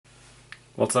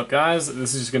What's up guys,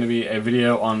 this is just going to be a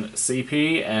video on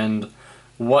CP and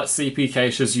what CP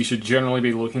caches you should generally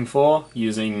be looking for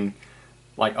using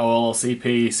like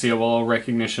OLLCP, COLL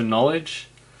recognition knowledge.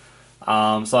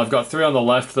 So I've got three on the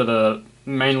left that are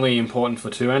mainly important for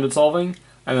two-handed solving,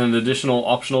 and then an additional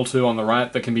optional two on the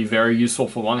right that can be very useful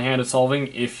for one-handed solving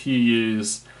if you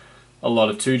use a lot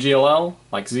of 2GLL,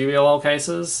 like ZBLL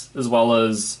cases, as well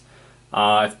as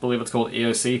I believe it's called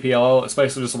EOCPLL. It's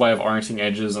basically just a way of orienting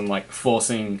edges and like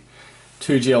forcing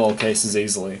 2GLL cases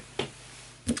easily.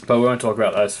 But we won't talk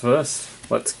about those first.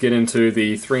 Let's get into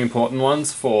the three important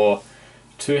ones for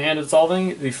two-handed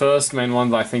solving. The first main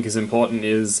one that I think is important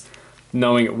is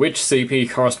knowing which CP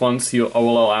corresponds to your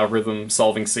OLL algorithm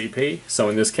solving CP. So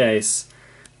in this case,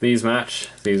 these match,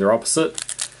 these are opposite.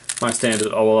 My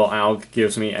standard OLL alg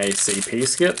gives me a CP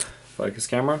skip. Focus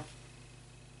camera,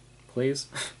 please.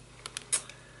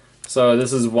 So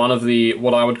this is one of the,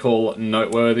 what I would call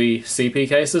noteworthy CP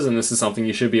cases, and this is something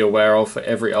you should be aware of for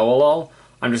every OLL.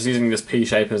 I'm just using this P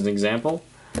shape as an example.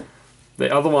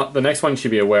 The next one you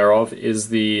should be aware of is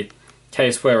the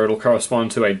case where it'll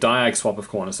correspond to a diag swap of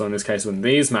corners. So in this case, when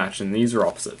these match and these are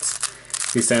opposites,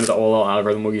 the standard OLL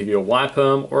algorithm will give you a Y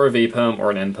perm, or a V perm,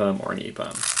 or an N perm, or an E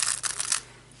perm.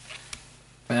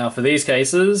 Now for these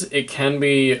cases, it can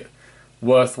be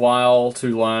worthwhile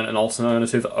to learn an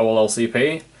alternative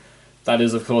OLLCP. That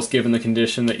is, of course, given the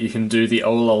condition that you can do the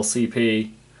OLLCP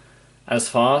as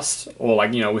fast, or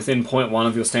like, you know, within 0.1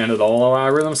 of your standard OLL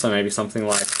algorithm, so maybe something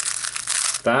like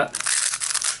that.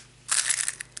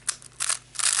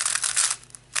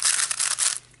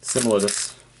 Similar to,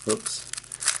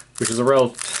 which is a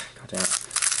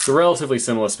relatively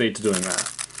similar speed to doing that.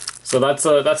 So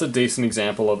that's a decent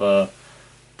example of a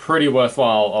pretty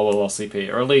worthwhile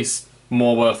OLLCP, or at least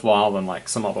more worthwhile than like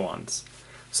some other ones.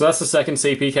 So that's the second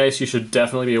CP case you should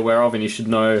definitely be aware of, and you should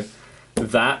know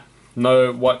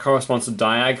what corresponds to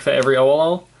diag for every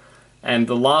OLL. And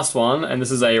the last one, and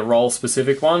this is a role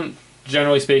specific one,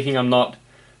 generally speaking I'm not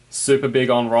super big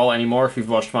on role anymore. If you've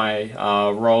watched my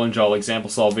role and Joel example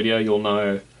solve video, you'll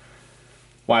know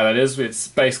why that is. It's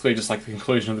basically just like the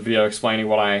conclusion of the video explaining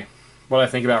what I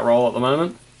think about role at the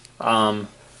moment.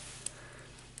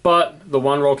 But the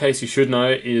one role case you should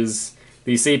know is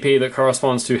the CP that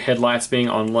corresponds to headlights being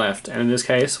on left, and in this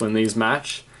case, when these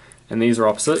match and these are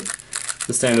opposite,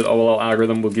 the standard OLL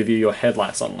algorithm will give you your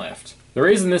headlights on left. The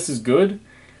reason this is good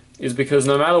is because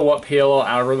no matter what PLL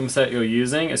algorithm set you're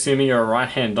using, assuming you're a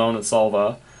right-hand dominant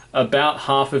solver, about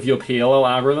half of your PLL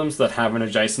algorithms that have an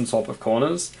adjacent swap of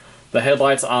corners, the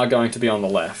headlights are going to be on the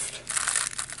left.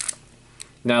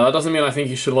 Now that doesn't mean I think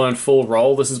you should learn full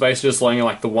role. This is basically just learning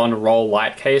like the one role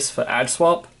light case for ad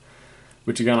swap,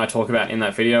 which again I talk about in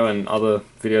that video and other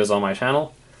videos on my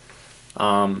channel.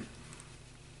 But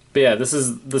yeah, this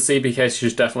is the CP case you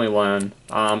should definitely learn.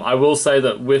 I will say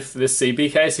that with this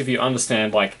CP case, if you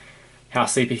understand like how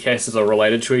CP cases are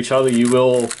related to each other, you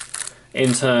will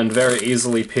in turn very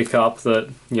easily pick up that,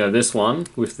 you know, this one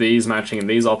with these matching and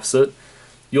these opposite,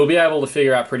 you'll be able to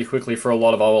figure out pretty quickly for a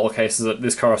lot of OLL cases that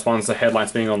this corresponds to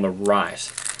headlights being on the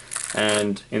right.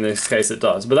 And in this case it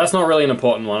does. But that's not really an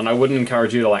important one, and I wouldn't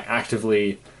encourage you to like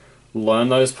actively learn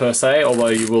those per se, although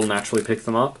you will naturally pick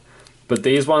them up. But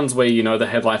these ones where you know the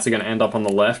headlights are going to end up on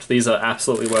the left, these are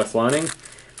absolutely worth learning,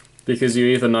 because you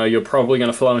either know you're probably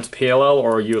going to flow into PLL,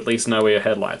 or you at least know where your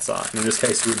headlights are. And in this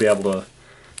case you would be able to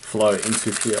flow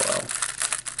into PLL.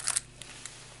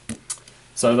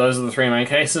 So those are the three main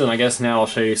cases, and I guess now I'll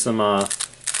show you some, I'll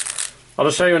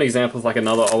just show you an example of like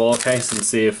another OLL case and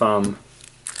see if,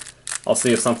 I'll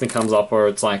see if something comes up where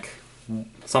it's like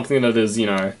something that is, you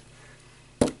know,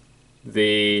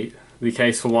 the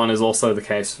case for one is also the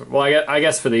case for, well, I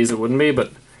guess for these it wouldn't be,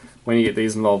 but when you get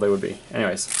these involved they would be.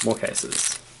 Anyways, more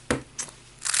cases.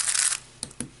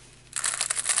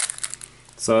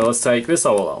 So let's take this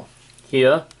OLL.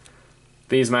 Here,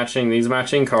 these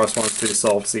matching corresponds to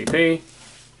solved CP.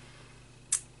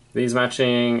 These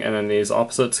matching and then these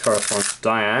opposites correspond to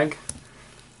diag.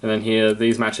 And then here,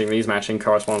 these matching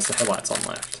corresponds to headlights on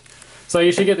left. So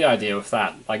you should get the idea with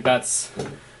that. Like that's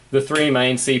the three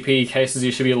main CP cases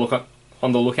you should be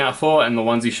on the lookout for, and the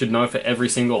ones you should know for every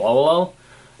single OLL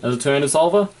as a two-handed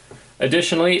solver.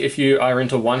 Additionally, if you are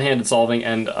into one-handed solving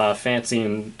and fancy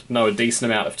and know a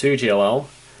decent amount of 2GLL,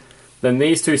 then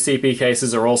these two CP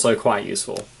cases are also quite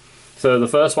useful. So the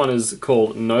first one is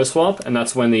called no swap, and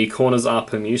that's when the corners are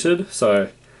permuted. So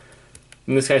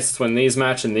in this case, it's when these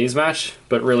match and these match,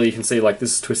 but really you can see like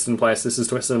this is twisted in place, this is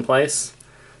twisted in place.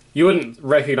 You wouldn't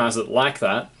recognize it like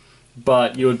that,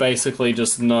 but you would basically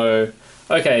just know,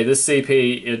 okay, this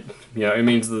CP, it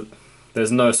means that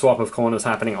there's no swap of corners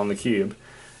happening on the cube.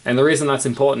 And the reason that's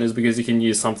important is because you can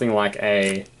use something like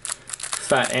a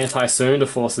fat anti-soon to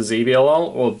force a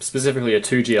ZBLL, or specifically a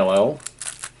 2GLL.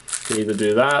 You can either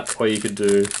do that, or you could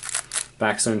do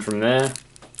back soon from there.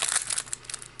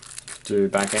 Do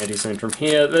back anti-soon from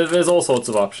here. There's all sorts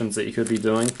of options that you could be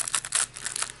doing.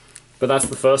 But that's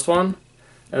the first one.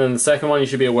 And then the second one you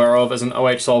should be aware of as an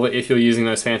OH solver if you're using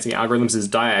those fancy algorithms is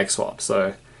diag swap.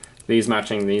 So these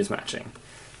matching, these matching.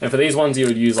 And for these ones you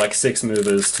would use like 6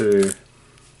 movers to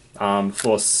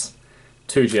force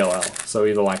 2GLL. So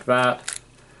either like that,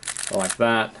 or like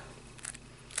that.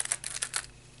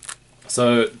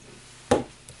 So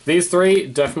these three,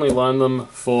 definitely learn them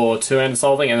for two-handed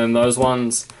solving, and then those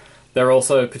ones, they're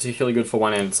also particularly good for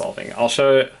one-handed solving. I'll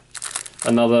show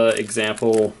another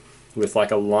example with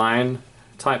like a line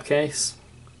type case.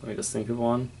 Let me just think of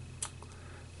one.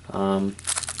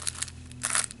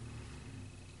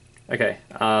 Okay,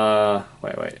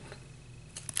 wait.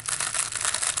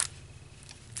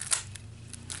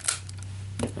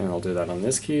 And I'll do that on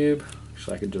this cube.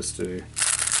 Actually, I could just do...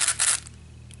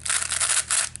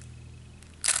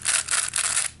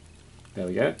 There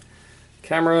we go.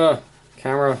 Camera,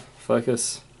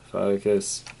 focus. Not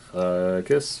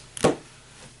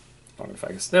gonna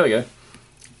focus. There we go.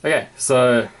 Okay,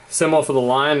 so similar for the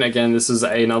line. Again, this is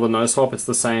another no swap. It's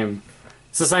the same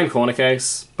corner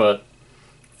case, but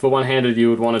for one-handed you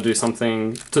would want to do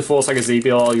something to force like a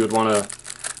ZBL. You would want to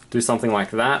do something like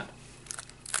that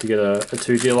to get a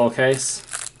 2GLL case.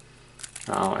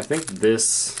 I think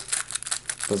this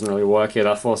doesn't really work here.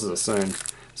 That forces a soon.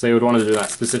 So you would want to do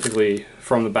that specifically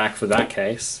from the back for that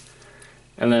case.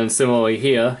 And then similarly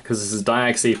here, because this is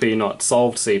diag CP, not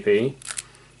solved CP,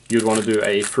 you'd want to do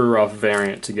a through rough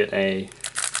variant to get a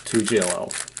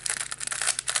 2GLL.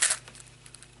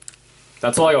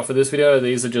 That's all I got for this video.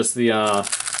 These are just the,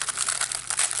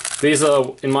 these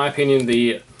are, in my opinion,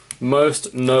 the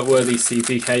most noteworthy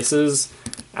CP cases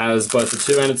as both a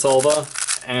two-handed solver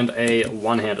and a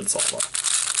one-handed solver.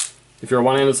 If you're a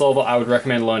one-handed solver, I would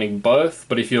recommend learning both,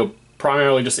 but if you're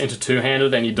primarily just into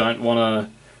two-handed and you don't want to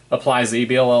apply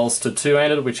ZBLLs to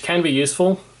two-handed, which can be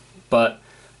useful, but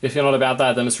if you're not about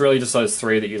that, then it's really just those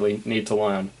three that you need to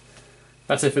learn.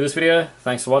 That's it for this video.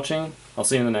 Thanks for watching. I'll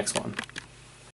see you in the next one.